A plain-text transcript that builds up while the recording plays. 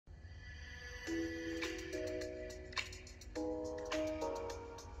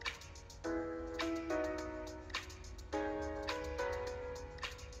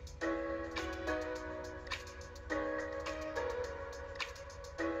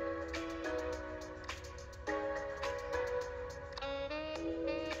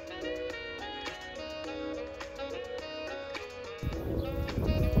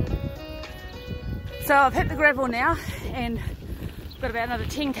So I've hit the gravel now and I've got about another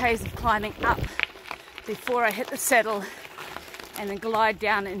 10 k's of climbing up before I hit the saddle and then glide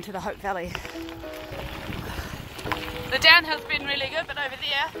down into the Hope Valley. The downhill's been really good, but over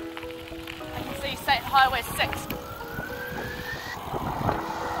there I can see State Highway 6.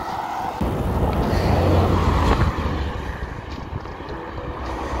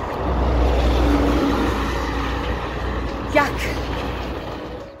 Yuck!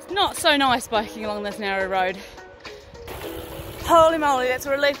 It's not so nice biking along this narrow road. Holy moly, that's a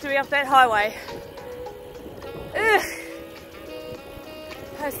relief to be off that highway. Ugh.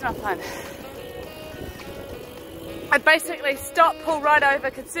 That's not fun. I basically stop, pull right over,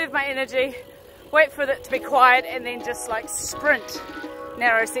 conserve my energy, wait for it to be quiet, and then just like sprint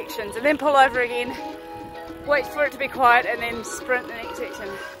narrow sections, and then pull over again, wait for it to be quiet, and then sprint the next section.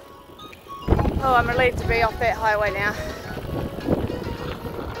 Oh, I'm relieved to be off that highway now.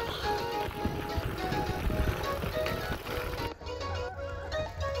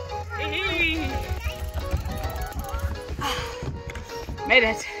 Made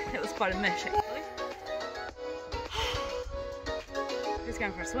it. It was quite a mish actually. Just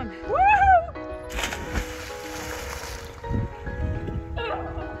going for a swim. Woohoo!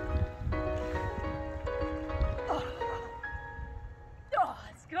 Oh,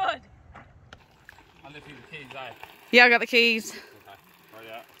 it's good. I left you the keys, eh? Yeah, I got the keys. Okay. Right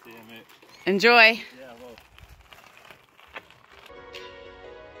out. See you, mate. Enjoy. Yeah, well.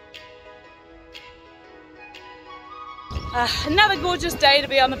 Another gorgeous day to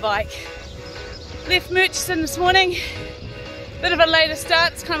be on the bike. Left Murchison this morning. Bit of a later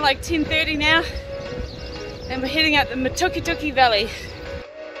start, it's kind of like 10:30 now. And we're heading up the Matakitaki Valley.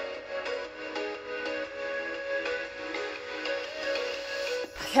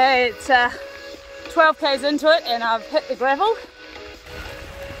 Okay, it's 12 k's into it and I've hit the gravel.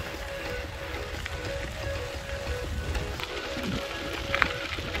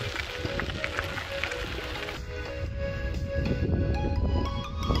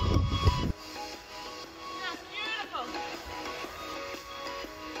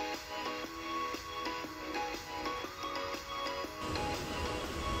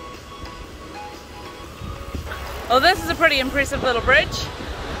 Well, this is a pretty impressive little bridge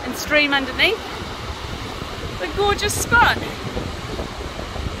and stream underneath. The gorgeous spot.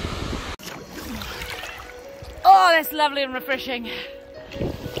 Oh, that's lovely and refreshing.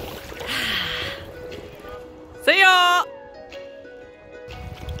 See ya!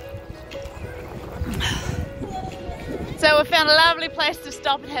 So we found a lovely place to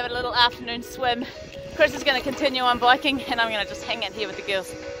stop and have a little afternoon swim. Chris is going to continue on biking and I'm going to just hang out here with the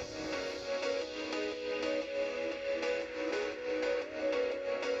girls.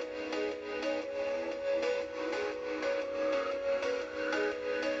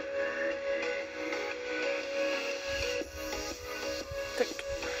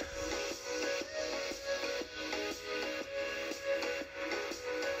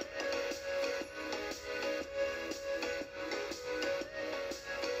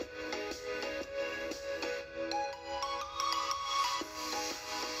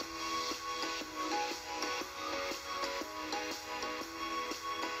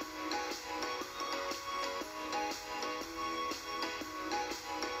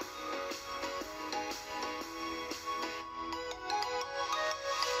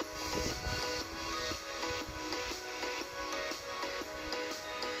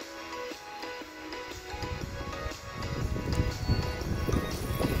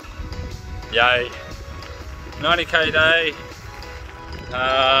 Yay. 90k day,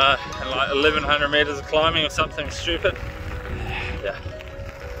 and like 1100 meters of climbing or something stupid. Yeah,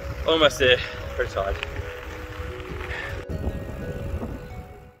 almost there, pretty tired.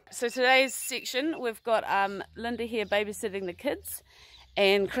 So today's section, we've got Linda here babysitting the kids,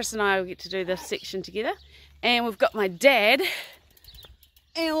 and Chris and I will get to do this section together. And we've got my dad,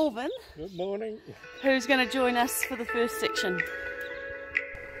 Alvin. Good morning. Who's going to join us for the first section.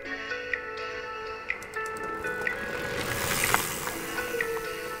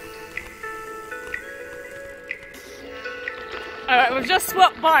 Alright, we've just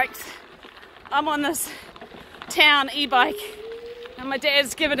swapped bikes. I'm on this town e-bike and my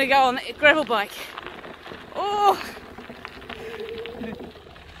dad's given it a go on the gravel bike. Oh!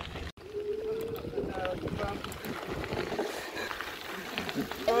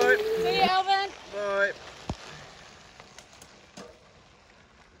 Bye. See you, Alvin. Bye.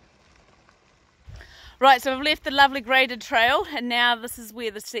 Right, so we've left the lovely graded trail and now this is where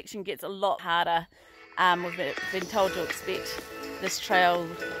the section gets a lot harder. We've been told to expect this trail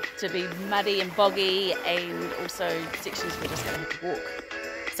to be muddy and boggy, and also sections we're just going to have to walk.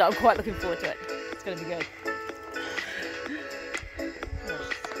 So I'm quite looking forward to it. It's gonna be good.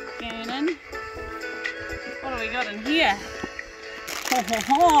 Scanning. What do we got in here? Ho ho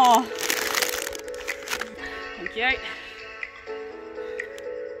ho! Thank you.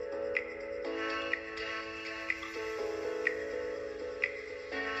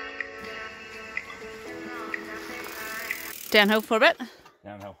 Downhill for a bit.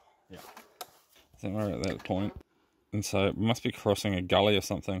 Downhill, yeah. I think we're at that point. And so it must be crossing a gully or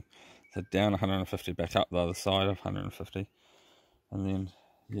something. So down 150, back up the other side of 150. And then,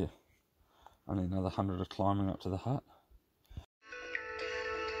 yeah, only another 100 of climbing up to the hut.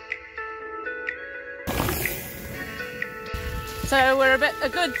 So we're a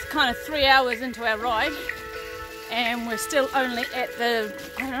good kind of 3 hours into our ride. And we're still only at the,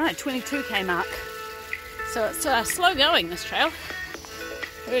 I don't know, 22k mark. So it's slow going, this trail.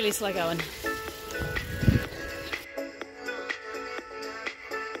 Really slow going.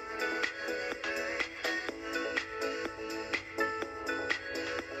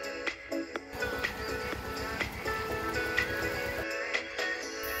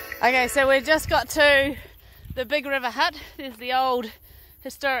 Okay, so we just got to the Big River hut. There's the old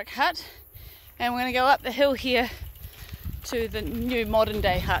historic hut. And we're going to go up the hill here to the new modern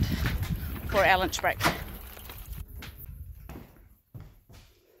day hut for our lunch break.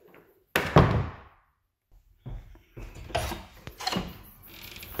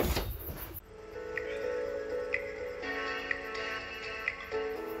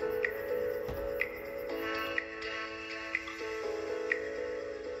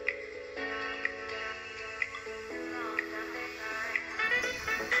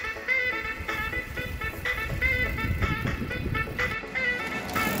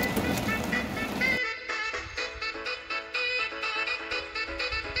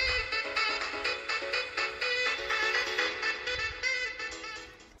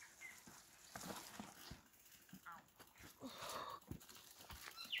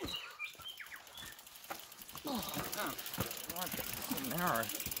 Narrow.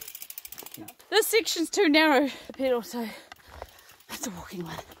 This section's too narrow, but also it's a walking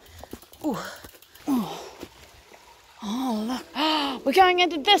one. Ooh. Oh. Oh, look. Oh, we're going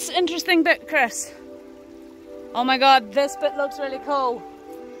into this interesting bit, Chris. Oh my god, this bit looks really cool.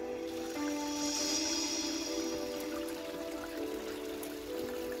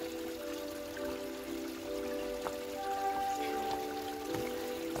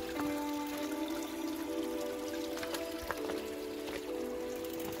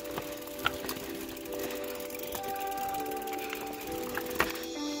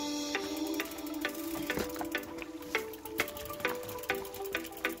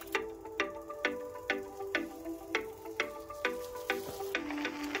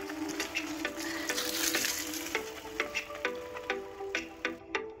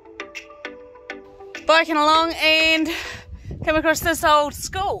 Biking along and come across this old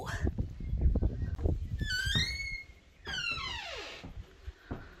school.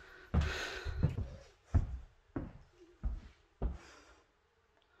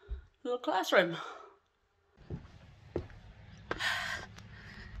 Little classroom.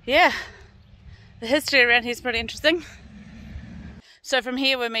 Yeah, the history around here is pretty interesting. So from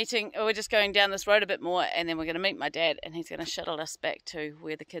here we're just going down this road a bit more, and then we're going to meet my dad, and he's going to shuttle us back to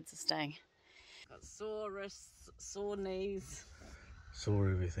where the kids are staying. Got sore wrists, sore knees. Sore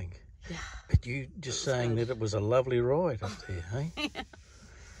everything. Yeah. But you just saying that it was a lovely ride up there, hey? Yeah.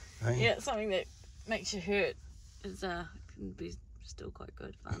 Hey? Yeah, something that makes you hurt is can be still quite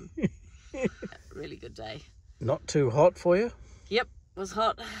good fun. Really good day. Not too hot for you? Yep, it was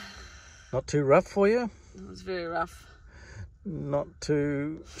hot. Not too rough for you? It was very rough. Not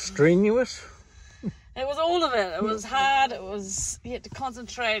too strenuous? It was all of it. It was hard. It was, you had to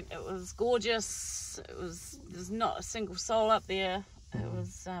concentrate. It was gorgeous. There's not a single soul up there. It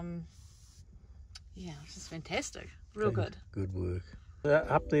was, yeah, it was just fantastic. Real good. Good work.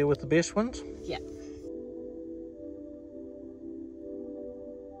 Up there with the best ones? Yeah.